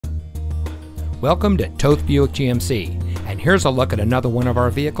Welcome to Toth Buick GMC, and here's a look at another one of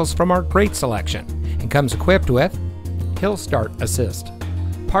our vehicles from our great selection, and comes equipped with Hill Start Assist,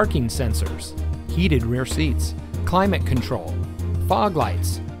 parking sensors, heated rear seats, climate control, fog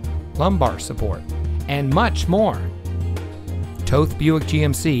lights, lumbar support, and much more. Toth Buick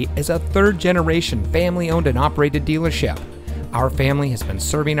GMC is a third-generation family-owned and operated dealership. Our family has been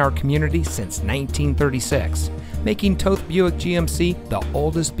serving our community since 1936, making Toth Buick GMC the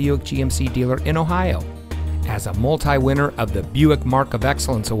oldest Buick GMC dealer in Ohio. As a multi-winner of the Buick Mark of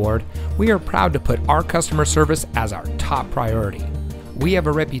Excellence Award, we are proud to put our customer service as our top priority. We have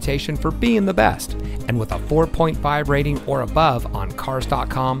a reputation for being the best, and with a 4.5 rating or above on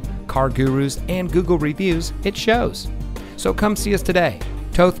Cars.com, Car Gurus, and Google reviews, it shows. So come see us today.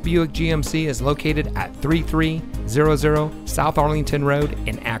 Toth Buick GMC is located at 3300 South Arlington Road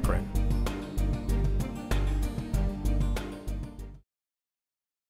in Akron.